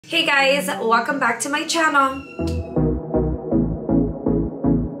Hey guys, welcome back to my channel.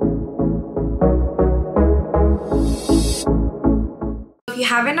 If you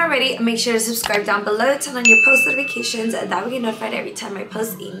haven't already, make sure to subscribe down below, turn on your post notifications, and that will get notified every time I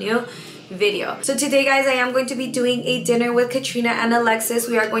post a new video. So today guys, I am going to be doing a dinner with Katrina and Alexis.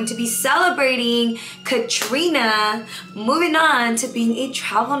 We are going to be celebrating Katrina moving on to being a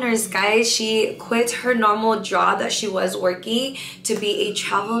travel nurse, guys. She quit her normal job that she was working to be a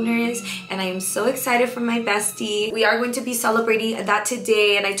travel nurse, and I am so excited for my bestie. We are going to be celebrating that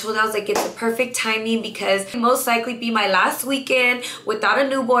today, and I told her, I was like, it's the perfect timing because it'll most likely be my last weekend without a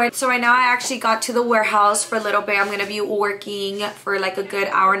newborn. So right now I actually got to the warehouse for a little bit. I'm gonna be working for like a good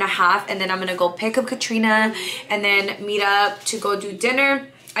hour and a half, and then I'm gonna go pick up Katrina and then meet up to go do dinner.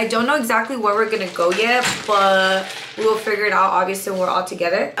 I don't know exactly where we're gonna go yet, but we will figure it out obviously when we're all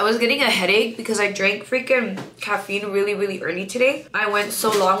together. I was getting a headache because I drank freaking caffeine really early today. I went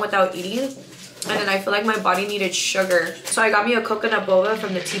so long without eating, and then I feel like my body needed sugar. So I got me a coconut boba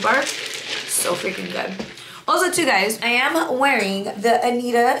from the tea bar. So freaking good. Also too guys, I am wearing the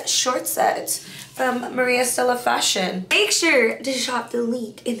Anita short set from Estella fashion. Make sure to shop the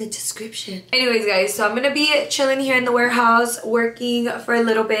link in the description. Anyways guys, so I'm gonna be chilling here in the warehouse working for a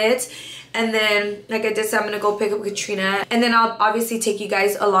little bit, and then like I did say, I'm gonna go pick up Katrina, and then I'll obviously take you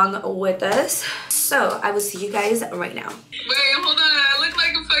guys along with us. So I will see you guys right now. Wait, hold on, I look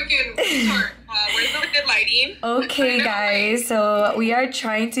like a fucking short. Where's the good lighting? Okay guys, so we are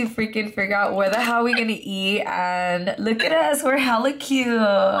trying to freaking figure out where the hell we're gonna eat, and look at us, we're hella cute.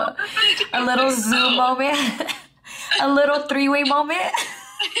 A little Zoom moment. A little three-way moment.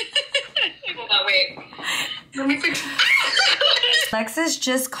 Hold on, wait. Let me fix Alexis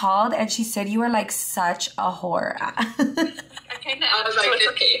just called and she said you were like such a whore. I was like, so it's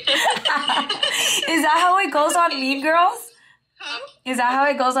okay. Is that how it goes on Mean Girls? Huh? Is that how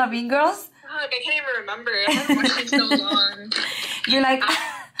it goes on Mean Girls? I can't even remember. I haven't watched it so long. You're like,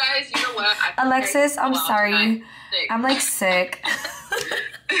 guys, you know what? Alexis, I'm sorry. I'm like sick.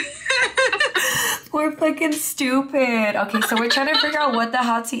 We're fucking stupid. Okay, so we're trying to figure out what the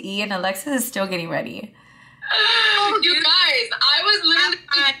hell to eat, and Alexis is still getting ready. You guys, I was literally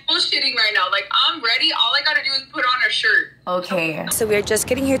bullshitting right now. Like, I'm ready. All I gotta do is put on a shirt. Okay. So we're just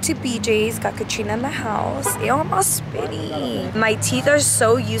getting here to BJ's. Got Katrina in the house. Ew, I'm all spitty. My teeth are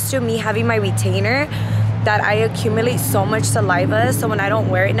so used to me having my retainer that I accumulate so much saliva. So when I don't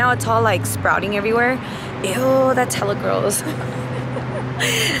wear it now, it's all like sprouting everywhere. Ew, that's hella gross.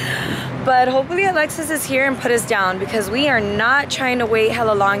 But hopefully Alexis is here and put us down because we are not trying to wait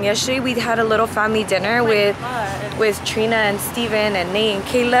hella long. Yesterday we had a little family dinner with Trina and Steven and Nate and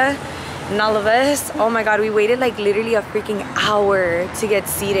Kayla and all of us. Oh my god, we waited like literally a freaking hour to get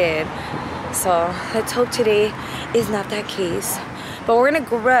seated. So let's hope today is not that case. But we're gonna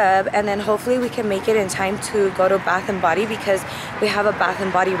grab, and then hopefully we can make it in time to go to Bath and Body because we have a Bath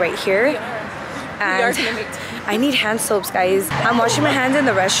and Body right here. And I need hand soaps, guys. I'm washing my hands in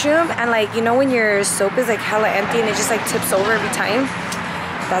the restroom, and like, you know when your soap is like hella empty and it just like tips over every time?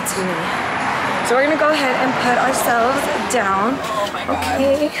 That's me. So we're gonna go ahead and put ourselves down. Oh my god.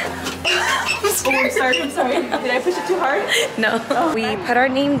 Okay. I'm sorry. Did I push it too hard? No. Oh, we put our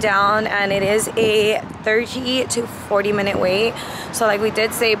name down, and it is a 30 to 40 minute wait. So like we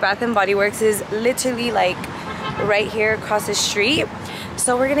did say, Bath and Body Works is literally like right here across the street.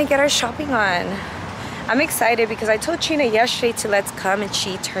 So we're gonna get our shopping on. I'm excited because I told Trina yesterday to let's come, and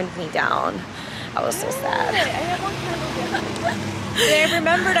she turned me down. I was so sad. I have one candle. I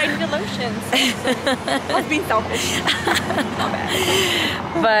remembered I needed lotions. I was being selfish. Not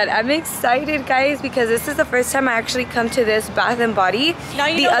bad. But I'm excited, guys, because this is the first time I actually come to this Bath and Body. Now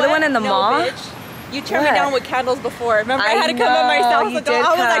you the know other what? one in the mall. Bitch. You turned me down with candles before. Remember, I had to come by myself. So I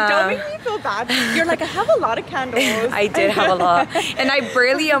was like, don't make me feel bad. You're like, I have a lot of candles. I did have a lot. And I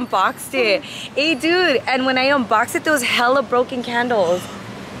barely unboxed it. Hey, dude. And when I unboxed it, there was hella broken candles.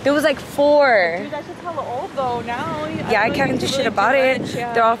 There was like 4. Dude, that's just hella old though now. Yeah, I can't do shit about it.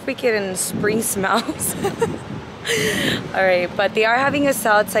 Yeah. They're all freaking spring smells. Alright, but they are having a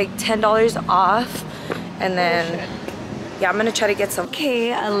sale. It's like $10 off. And then... yeah, I'm gonna try to get some.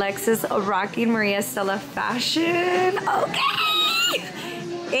 Okay, Alexis rocking Estella fashion. Okay.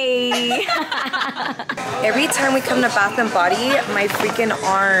 Hey. Every time we come to Bath and Body, my freaking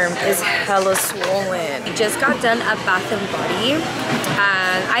arm is hella swollen. We just got done at Bath and Body,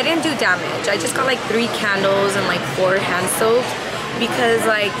 and I didn't do damage. I just got like 3 candles and like 4 hand soaps because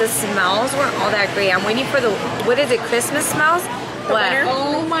like the smells weren't all that great. I'm waiting for the, what is it, Christmas smells? What?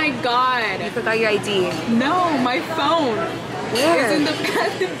 Oh my god. You forgot your ID. No, my phone. Where? It's in the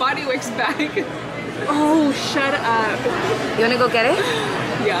Bath and Body Works bag. Oh, shut up. You wanna go get it?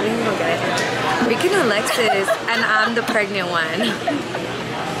 Yeah. We can go get it. Freaking Alexis, and I'm the pregnant one.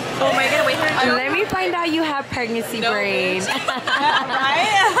 Oh my god, wait. Let me find out you have pregnancy brain.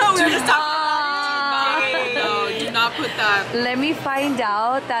 Right? We were just talking No, do not put that. Let me find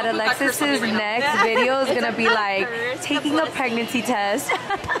out that Don't put that curse on Alexis's me right now. next video is gonna be like taking a pregnancy test.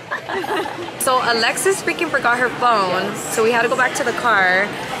 So Alexis freaking forgot her phone, so we had to go back to the car,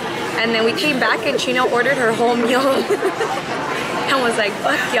 and then we came back and Trina ordered her whole meal and was like,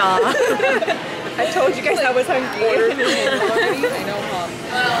 "Fuck y'all." I told you guys I was hungry. I know, Mom.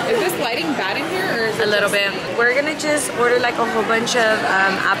 Is this lighting bad in here, or is it A little bit. We're gonna just order like a whole bunch of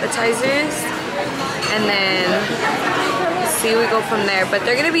appetizers, and then see we go from there. But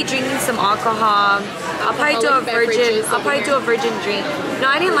they're gonna be drinking some alcohol. I'll probably do a virgin. I'll probably do a virgin drink. No,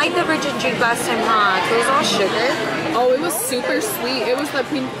 I didn't like the virgin drink last time, huh? It was all sugar. Oh, it was super sweet. It was the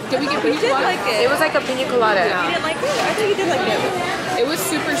did we get pina did colada? like it. It was like a pina colada. You didn't like it? I thought you did like it. It was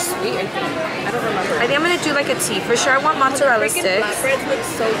super sweet, I think. I don't remember. I think I'm gonna do like a tea. For sure, I want mozzarella Freaking sticks. flatbreads look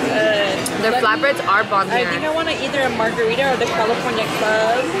so good. Their flatbreads are bomb I think here. I want to either a margarita or the California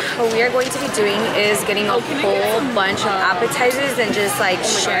Club. What we are going to be doing is getting a whole bunch of appetizers and just like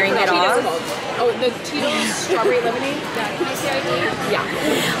sharing it off. Oh, the Tito's strawberry lemonade? Yeah, can I say ID?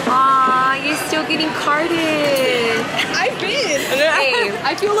 Yeah. Aw, you're still getting carded. I've been. Hey,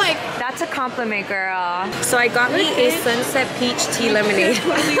 I feel like that's a compliment, girl. So I got me a sunset peach tea lemonade.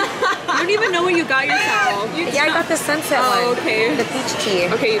 You don't even know what you got yourself. Yeah, I got the sunset one. Okay. The peach tea.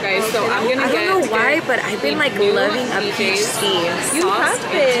 okay, you guys. So I'm gonna I get. don't know why, but I've been like loving a peach tea. You have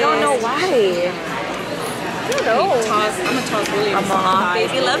been. I don't know why. I don't know. I'm a toss really.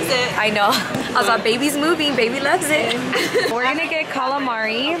 Baby loves it. I know. I was like, baby's moving, baby loves it. We're gonna get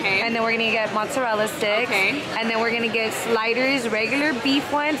calamari, Okay. and then we're gonna get mozzarella sticks, Okay. and then we're gonna get sliders, regular beef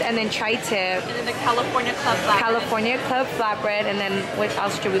ones, and then tri-tip, And then the California Club flatbread. California Club flatbread, and then what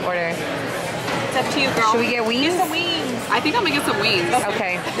else should we order? It's up to you, girl. Should we get wings? Get some wings. I think I'm gonna get some wings.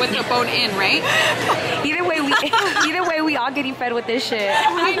 Okay. With the bone in, right? Either way, we all getting fed with this shit.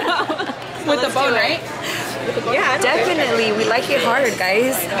 I know. With the bone, right? With the bone. Yeah, I don't care. Definitely, we like it hard,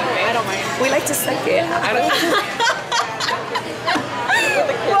 guys. I don't mind. We like to suck it. I don't.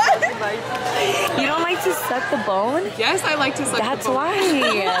 What? You don't like to suck the bone? Yes, I like to suck That's the bone.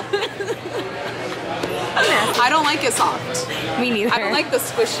 why. I don't like it soft. Me neither. I don't like the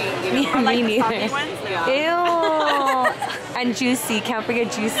squishy. You know? Me neither. Yeah. Ew. And juicy. Can't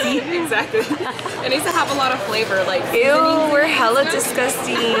forget juicy. Exactly. It needs to have a lot of flavor, like. Ew, we're hella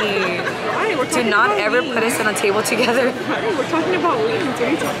disgusting. Why? We're Do talking not about ever wings. put us on a table together. Hey, we're talking about wings. What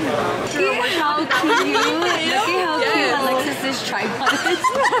are you talking about? Look at how cute. Look at how cute Yes. Alexis's tripod is.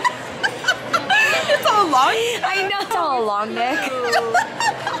 It's all long. I know. It's all a long neck.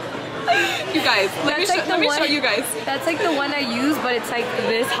 You guys, let me That's like the one- show you guys. That's like the one I use, but it's like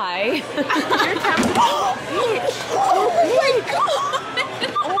this high.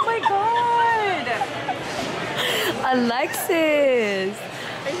 Oh my god! Alexis,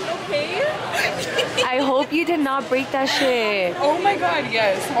 Are you okay? I hope you did not break that shit. Oh my god,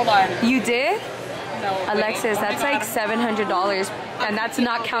 yes. Hold on. You did? No. wait. Alexis, Oh my that's God. like $700, and that's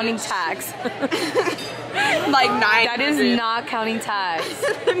not counting tax. like 9. That is not counting tax.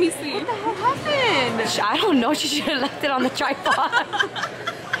 Let me see. What happened? I don't know. She should have left it on the tripod.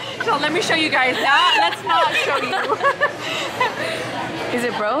 So let me show you guys. Now let's not show you. Is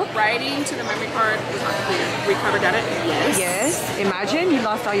it broke? Writing to the memory card was not clear. Recover data? Yes. Yes. Imagine you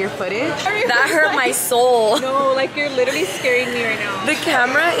lost all your footage. That hurt my soul. No, like you're literally scaring me right now. The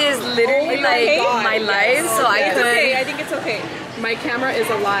camera is literally you like okay? my life, so I It's could. okay. I think it's okay. My camera is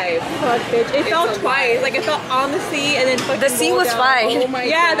alive. Fuck, bitch. It fell a twice. Like it fell on the seat and then fucking The seat rolled was down. fine. Oh my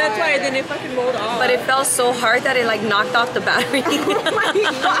Yeah, god. that's why. Then it fucking rolled off. But it fell so hard that it like knocked off the battery. Oh my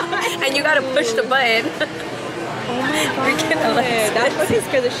god. And you gotta push the button. Oh my god. Freaking Alexis. That fucking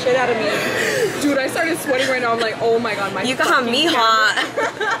scared the shit out of me. Dude, I started sweating right now. I'm like, oh my god, my You got fucking me camera.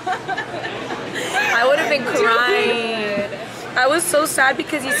 hot. I would have been crying. I was so sad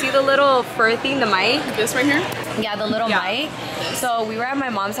because you see the little fur thing, the mic? This right here? Yeah, the little Yeah. mic. So we were at my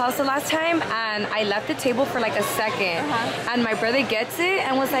mom's house the last time and I left the table for like a second. And my brother gets it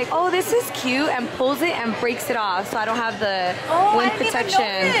and was like, oh, this is cute, and pulls it and breaks it off. So I don't have the wind protection.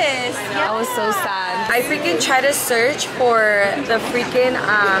 I was so sad. I freaking tried to search for the freaking,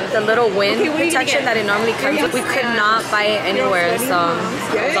 the little wind Okay, what are you gonna protection get? that it normally comes with. We could not buy it anywhere, so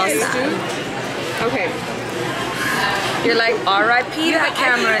I was all sad. Okay. You're like, R.I.P. that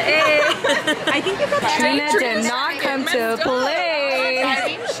camera, eh? I think you got Trina did not come to play.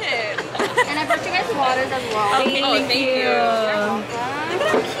 shit. And I brought you guys waters as well. Thank you.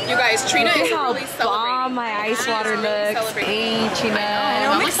 You guys, Trina Look is at how really celebrating. bomb my ice water looks. Hey, Trina.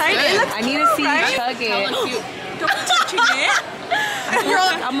 I'm excited. I need to see you chug it. Don't be touching it. You're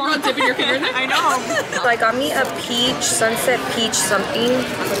all dipping your finger in it. I know. So I got me a peach, sunset peach something.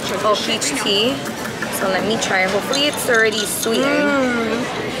 Oh, peach tea. So let me try it. Hopefully it's already sweetened.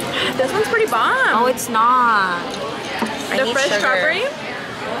 This one's pretty bomb. Oh, it's not. I The need fresh sugar. strawberry?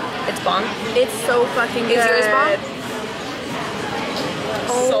 It's bomb. It's so fucking good. Is yours bomb?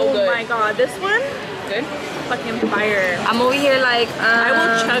 Oh So good. my god, this one? Good. Fucking fire. I'm over here like, I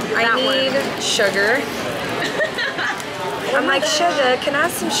will chug I that need sugar. I'm like, sugar, can I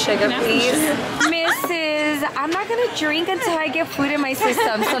have some sugar, please? Mrs. I'm not gonna drink until I get food in my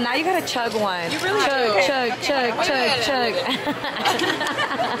system, so now you gotta chug one. You really chug, do. chug, chug, chug, chug.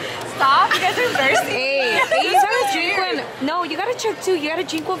 Stop, you guys are thirsty. Hey, you gotta drink one. No, you gotta chug two. You gotta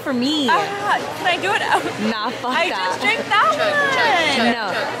drink one for me. Can I do it out? Nah, fuck I that. just drank that one.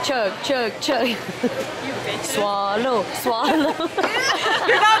 No, chug, chug, chug. You bitch. Swallow, swallow.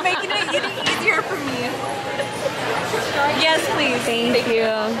 You're not making it any easier for me. Yes, please. Thank you.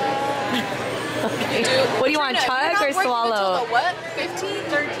 Okay. What do you want, chug or swallow? What? 15?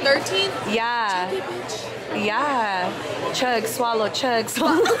 13? Yeah. Yeah. Chug, swallow, chug,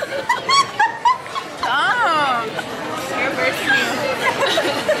 swallow. Stop. You're embarrassing me.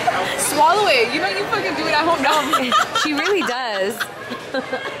 Swallow it. You know you fucking do it at home now. She really does.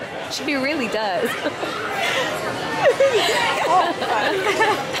 She really does.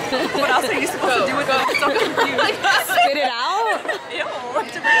 What else are you supposed to do with it? I'm so confused. Spit it out? Ew. To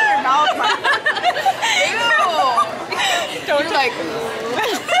put it in your mouth. Don't like.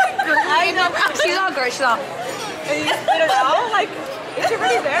 I know. She's all good, she's all. And you spit it out? Like, it's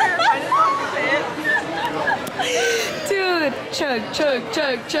already there. I just want to spit. Dude, chug, chug,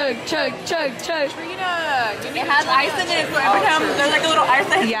 chug, chug, chug, chug, chug. Trina, It has ice in it, so every time there's like a little ice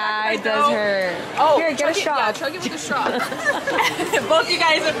that Yeah, it does hurt. Oh, Here, get a chug it- straw. Yeah, chug it with a straw. Both you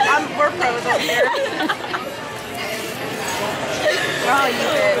guys, we're pros over here. Oh, you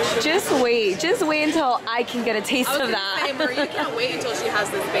bitch. Just wait until I can get a taste I was of gonna that. say, Maria can't wait until she has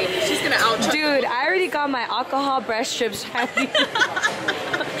this baby. She's gonna out-chug. Dude, I already got my alcohol breast strips ready.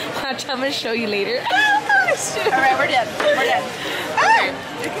 Watch, I'm gonna show you later. Alright, we're dead. We're dead. Okay.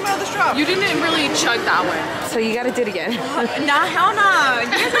 It came out of the straw. You didn't really chug that one. So you gotta do it again. Nah, hell no. You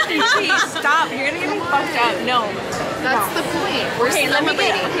guys are cheap. Stop. You're gonna get me fucked up. No. That's the point. We're Okay, let me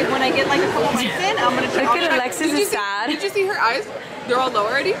get. celebrating. Okay, when I get like a couple months in, I'm gonna Look at Alexis is sad. Did you see her eyes? They're all low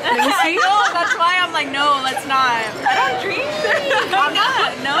already. Let me I see. know. That's why I'm like, no, let's not. I don't drink. I'm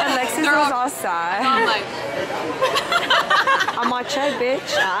not. No. Alexis They're is all- all sad. I'm like, I'm on chug,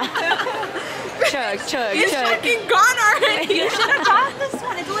 bitch. Chug, chug, It's chug. fucking gone already. You should have got this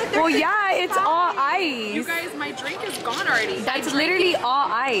one. It's only 30. Well, yeah, it's all you ice. guys, my drink is gone already. That's literally all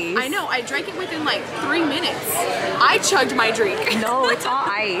ice. I know. I drank it within like 3 minutes. I chugged my drink. No, it's all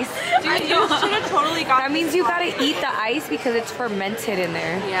ice. Dude, you should have totally got. That means you gotta eat the ice because it's fermented in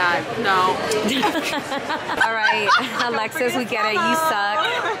there. Yeah. No. All right, Alexis, we get it. You suck.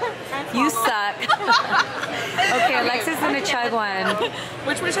 You suck. Okay, Alexis gonna chug one.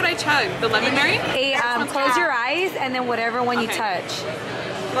 Which one should I chug? The lemon berry? Hey, close your eyes and then whatever one you Okay. touch.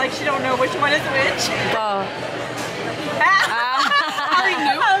 Like she don't know which one is which. Go. I already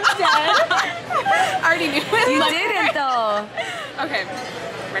knew. I'm dead. I already knew. You didn't though. Okay.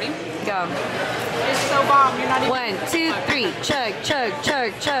 Ready? Go. It's so bomb. You're not even. 1, 2, 3. Chug, chug,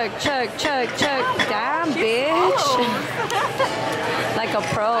 chug, chug, chug, chug, chug. Damn, bitch. Like a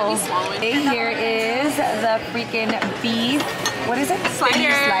pro. swallowing. And here is the freaking beef. What is it? Beef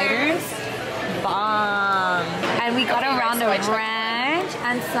sliders. Bomb. And we got a round of ranch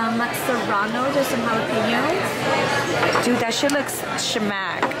and some serranos or some jalapenos. Dude, that shit looks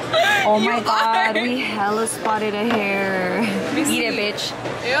schmack. Oh my god, we hella spotted a hair. Eat it, bitch.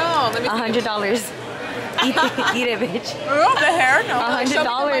 Ew. Let me see. $100. Eat it, bitch. Oh, the hair? No. Show me the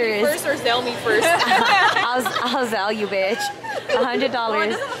money $100. first or sell me first. I'll sell you, bitch. $100. Oh, it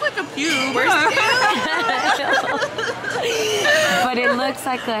doesn't look like a pube. But it looks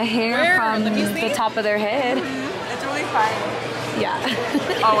like a hair Where? from Let me see. the top of their head. It's really fine. Yeah.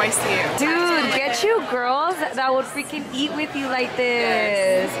 Oh, I see it. Dude, get you girls that would freaking eat with you like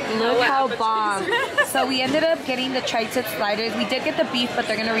this. Look No how appetizers. bomb. So we ended up getting the tri-tip sliders. We did get the beef, but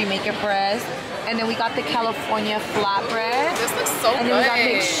they're gonna remake it for us. And then we got the California flatbread. This looks so And good. then we got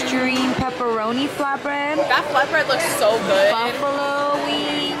the extreme pepperoni flatbread. That flatbread looks so good. Buffalo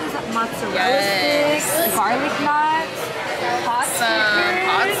wings, mozzarella Yes. sticks, garlic knots, hot Some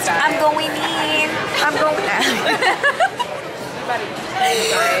hot stickers. stuff. I'm going in. I'm going in.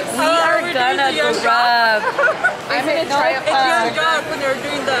 We are gonna grub. I'm gonna try it. It's dog when they're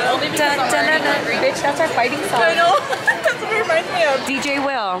doing the Bitch, that's our fighting song. I know. That's what it reminds me of. DJ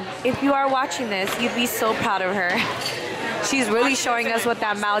Will, if you are watching this, you'd be so proud of her. She's really showing us what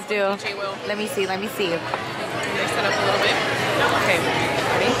that mouth do. DJ Will. Let me see. Mix it up a little bit. Okay.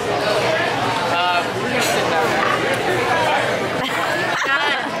 Ready? We're just sitting down there.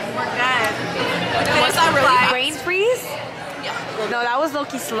 We're good. Was that really Brain freeze? Yeah. No, that was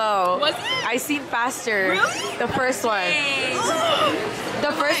low-key slow. Was it? I seen faster. Really? The first one.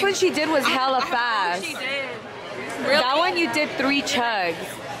 The first one she did was hella fast. She did. Really? That one you did 3 chugs.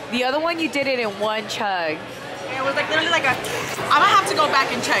 The other one you did it in 1 chug. It was like literally like a. I'm gonna have to go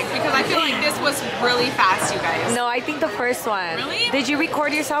back and check because I feel like this was really fast, you guys. No, I think the first one. Really? Did you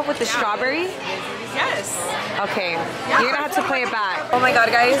record yourself with the strawberry? Yes. Okay. You're gonna have to play it back. Oh my god,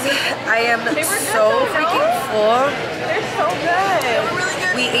 guys, I am so freaking full. They're so good. They were really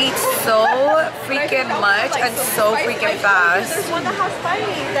good. We ate so freaking much and so freaking fast. There's one that has spice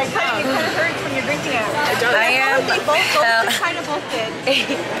that kind of hurts when you're drinking it. I am Kind of both did.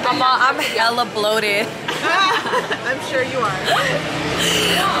 I'm hella bloated. I'm sure you are.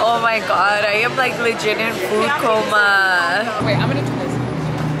 Oh my god, I am like legit in food coma. Wait, I'm gonna do this.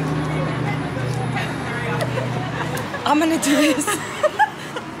 I'm gonna do this.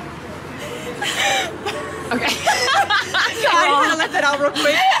 Okay. I had to let that out real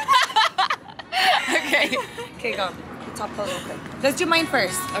quick. Okay. Okay, go. Top pose real quick. Let's do mine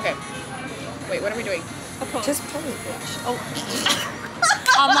first. Okay. Wait, what are we doing? Just pose, bitch. Oh.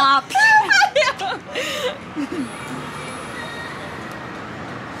 I'm up.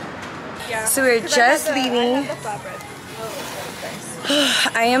 Yeah. So we're just leaving.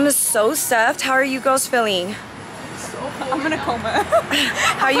 I am so stuffed. How are you girls feeling? I'm in a coma.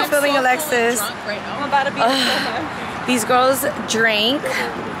 How are you feeling, Alexis? Drunk right now. I'm about to be in a coma. These girls drank,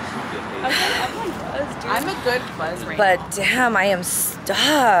 I'm a good buzz right but damn, I am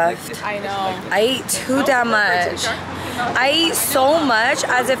stuffed. I know. I ate too damn much. I ate so much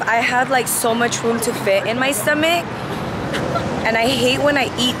as if I had like so much room to fit in my stomach. And I hate when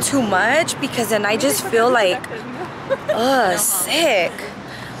I eat too much because then I just feel like, sick.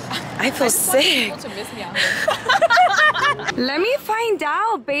 I feel sick. To miss me out here. Let me find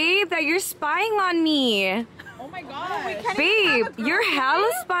out, babe, that you're spying on me. Oh my god. Babe, you're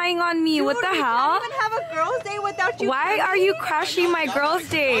hella spying on me. What the hell? Can't even have a girls' day without you. Why are you crashing my girls'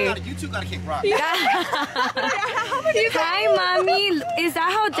 day? You two gotta kick rock. Hi, mommy. Is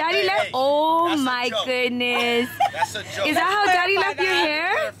that how daddy left? Oh That's a my joke. goodness. That's a joke. Is that how daddy left your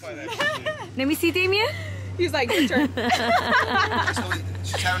hair? Clarify that shit. Let me see, Damien. He's like, your turn. So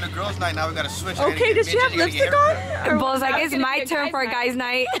she's having a girls' night. Now we gotta switch. I gotta Okay, get does she bitches, have you gotta get lipstick on? haircut. Bo's like, it's gonna my be a turn guy's for a night. guy's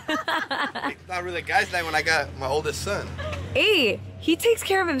night. It's not really guys' night when I got my oldest son. Hey, he takes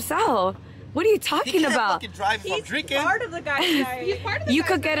care of himself. What are you He talking can't about? fucking drive if I'm drinking. Part of the guy's night. He's part of the You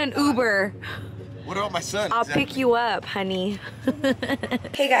could get an Uber. What about my son? I'll pick you up, honey.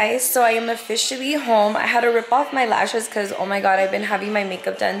 Hey guys, so I am officially home. I had to rip off my lashes because oh my god, I've been having my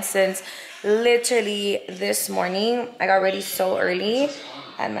makeup done since literally this morning. I got ready so early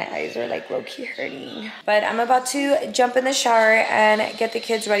and my eyes are like low-key hurting. But I'm about to jump in the shower and get the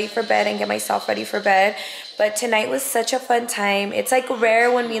kids ready for bed and get myself ready for bed. But tonight was such a fun time. It's like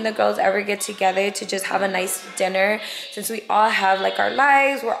rare when me and the girls ever get together to just have a nice dinner since we all have like our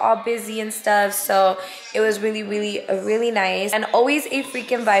lives, we're all busy and stuff. So it was really nice and always a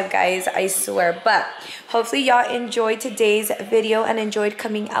freaking vibe, guys, I swear. But hopefully y'all enjoyed today's video and enjoyed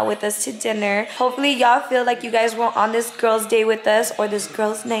coming out with us to dinner. Hopefully y'all feel like you guys were on this girls' day with us or this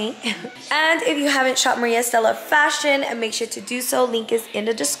girls' night. And if you haven't shopped Maria Estella fashion, make sure to do so. Link is in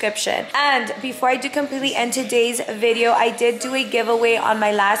the description. And before I do completely end today's video, I did do a giveaway on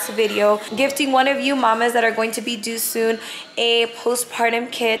my last video, gifting one of you mamas that are going to be due soon a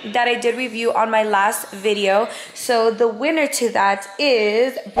postpartum kit that I did review on my last video. So the winner to that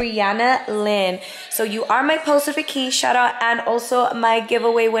is Brianna Lynn. So you are my post notification shout out and also my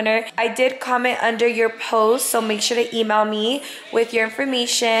giveaway winner. I did comment under your post, so make sure to email me with your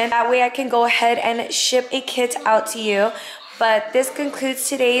information. That way I can go ahead and ship a kit out to you. But this concludes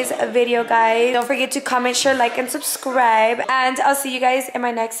today's video, guys. Don't forget to comment, share, like, and subscribe. And I'll see you guys in my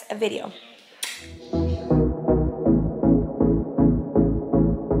next video.